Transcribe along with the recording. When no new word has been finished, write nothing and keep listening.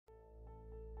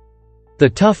The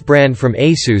TUF brand from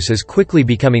ASUS is quickly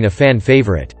becoming a fan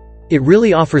favorite. It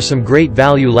really offers some great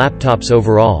value laptops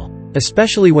overall,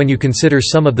 especially when you consider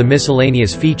some of the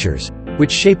miscellaneous features, which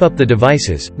shape up the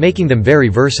devices, making them very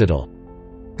versatile.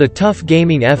 The TUF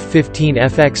Gaming F15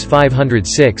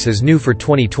 FX506 is new for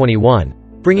 2021,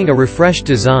 bringing a refreshed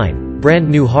design, brand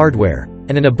new hardware,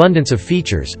 and an abundance of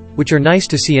features, which are nice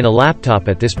to see in a laptop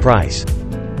at this price.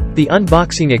 The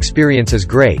unboxing experience is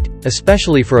great,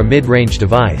 especially for a mid-range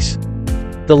device.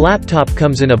 The laptop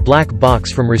comes in a black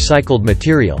box from recycled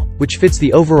material, which fits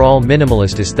the overall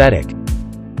minimalist aesthetic.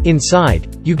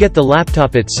 Inside, you get the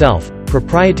laptop itself,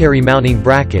 proprietary mounting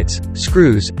brackets,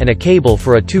 screws, and a cable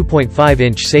for a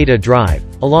 2.5-inch SATA drive,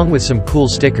 along with some cool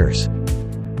stickers.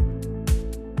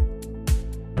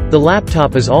 The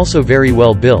laptop is also very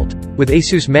well built, with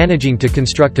ASUS managing to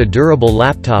construct a durable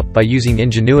laptop by using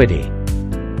ingenuity.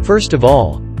 First of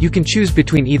all, you can choose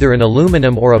between either an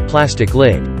aluminum or a plastic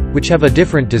lid, which have a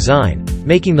different design,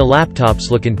 making the laptops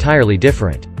look entirely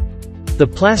different. The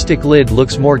plastic lid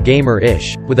looks more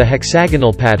gamer-ish, with a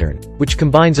hexagonal pattern, which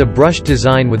combines a brushed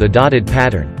design with a dotted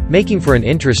pattern, making for an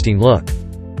interesting look.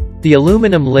 The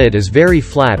aluminum lid is very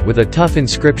flat with a TUF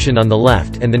inscription on the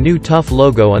left and the new TUF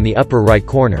logo on the upper right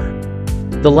corner.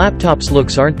 The laptop's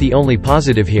looks aren't the only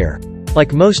positive here.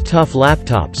 Like most TUF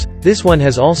laptops, this one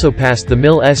has also passed the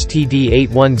MIL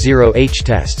STD810H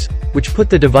tests, which put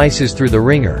the devices through the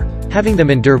ringer, having them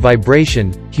endure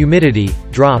vibration, humidity,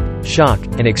 drop, shock,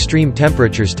 and extreme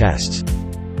temperatures tests.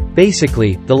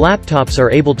 Basically, the laptops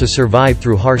are able to survive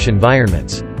through harsh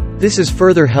environments. This is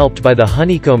further helped by the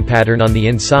honeycomb pattern on the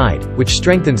inside, which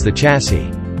strengthens the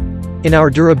chassis. In our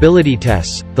durability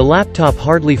tests, the laptop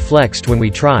hardly flexed when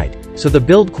we tried, so the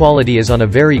build quality is on a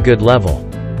very good level.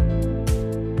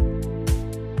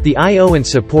 The I/O and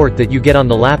support that you get on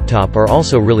the laptop are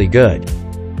also really good.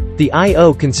 The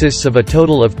I/O consists of a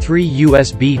total of 3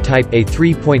 USB Type-A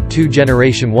 3.2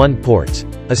 Generation 1 ports,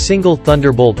 a single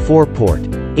Thunderbolt 4 port,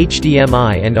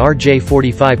 HDMI and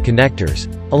RJ45 connectors,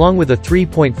 along with a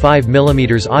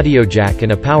 3.5mm audio jack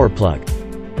and a power plug.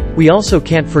 We also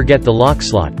can't forget the lock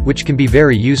slot, which can be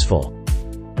very useful.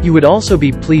 You would also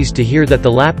be pleased to hear that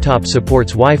the laptop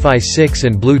supports Wi-Fi 6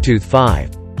 and Bluetooth 5,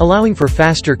 allowing for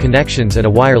faster connections and a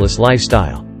wireless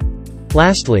lifestyle.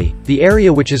 Lastly, the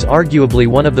area which is arguably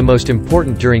one of the most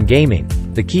important during gaming,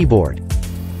 the keyboard.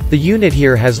 The unit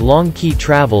here has long key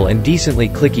travel and decently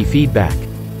clicky feedback.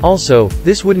 Also,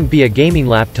 this wouldn't be a gaming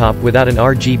laptop without an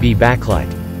RGB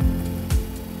backlight.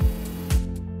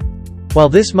 While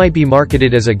this might be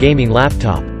marketed as a gaming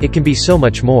laptop, it can be so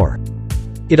much more.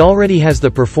 It already has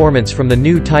the performance from the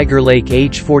new Tiger Lake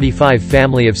H45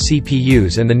 family of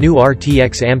CPUs and the new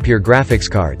RTX Ampere graphics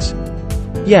cards.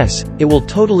 Yes, it will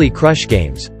totally crush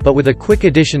games, but with a quick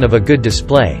addition of a good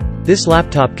display, this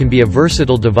laptop can be a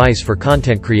versatile device for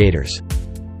content creators.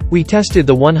 We tested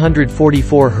the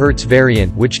 144Hz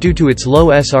variant, which due to its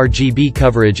low sRGB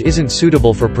coverage isn't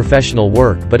suitable for professional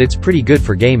work, but it's pretty good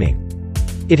for gaming.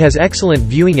 It has excellent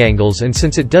viewing angles, and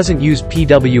since it doesn't use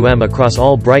PWM across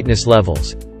all brightness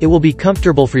levels, it will be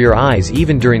comfortable for your eyes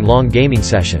even during long gaming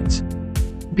sessions.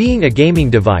 Being a gaming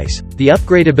device, the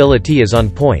upgradability is on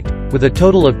point, with a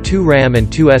total of 2 RAM and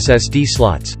 2 SSD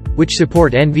slots, which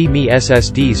support NVMe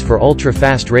SSDs for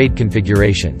ultra-fast RAID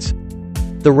configurations.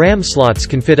 The RAM slots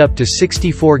can fit up to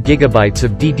 64 GB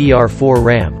of DDR4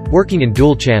 RAM, working in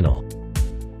dual-channel.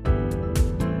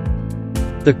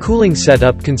 The cooling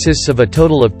setup consists of a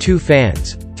total of 2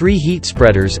 fans, 3 heat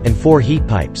spreaders, and 4 heat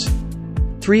pipes.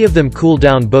 3 of them cool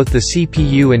down both the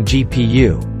CPU and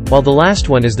GPU, while the last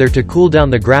one is there to cool down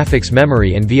the graphics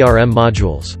memory and VRM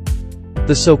modules.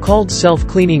 The so-called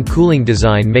self-cleaning cooling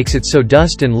design makes it so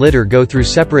dust and litter go through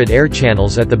separate air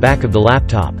channels at the back of the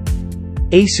laptop.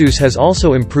 ASUS has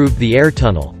also improved the air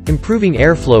tunnel, improving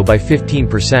airflow by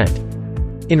 15%.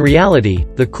 In reality,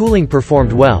 the cooling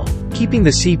performed well, keeping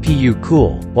the CPU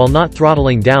cool, while not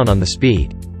throttling down on the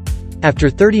speed. After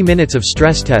 30 minutes of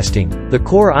stress testing, the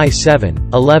Core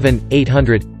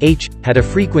i7-11800H had a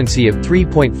frequency of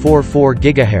 3.44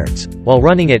 GHz, while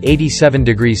running at 87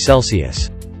 degrees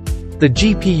Celsius. The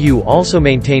GPU also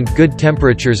maintained good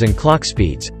temperatures and clock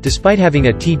speeds, despite having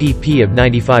a TDP of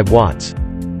 95 watts.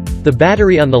 The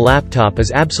battery on the laptop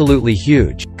is absolutely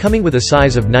huge, coming with a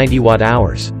size of 90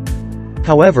 watt-hours.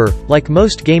 However, like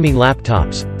most gaming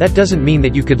laptops, that doesn't mean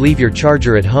that you could leave your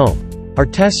charger at home. Our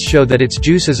tests show that its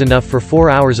juice is enough for 4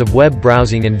 hours of web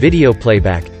browsing and video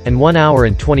playback, and 1 hour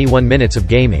and 21 minutes of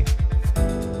gaming.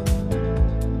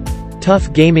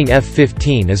 TUF Gaming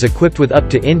F15 is equipped with up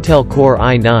to Intel Core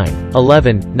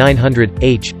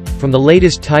i9-11900H, from the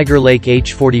latest Tiger Lake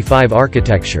H45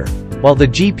 architecture, while the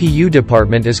GPU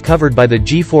department is covered by the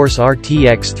GeForce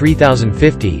RTX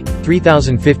 3050,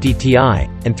 3050 Ti,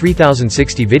 and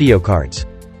 3060 video cards.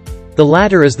 The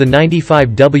latter is the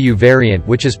 95W variant,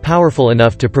 which is powerful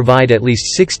enough to provide at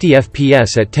least 60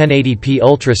 FPS at 1080p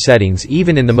ultra settings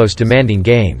even in the most demanding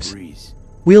games.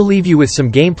 We'll leave you with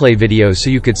some gameplay videos so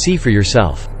you could see for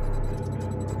yourself.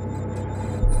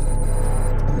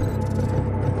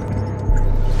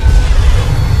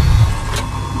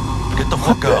 Get the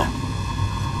fuck out.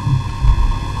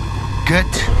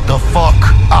 Get the fuck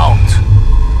out.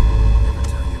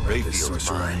 The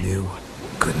sorcerer I knew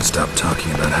couldn't stop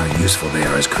talking about how useful they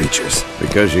are as creatures.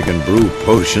 Because you can brew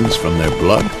potions from their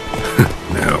blood?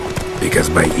 No, because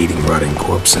by eating rotting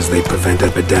corpses they prevent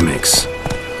epidemics.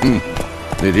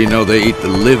 Did he know they eat the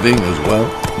living as well?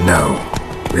 No,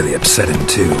 really upset him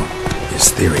too.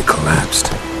 His theory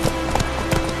collapsed.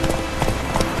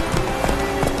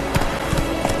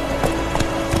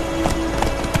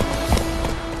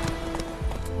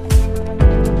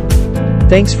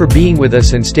 Thanks for being with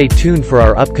us and stay tuned for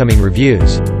our upcoming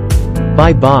reviews.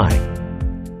 Bye-bye.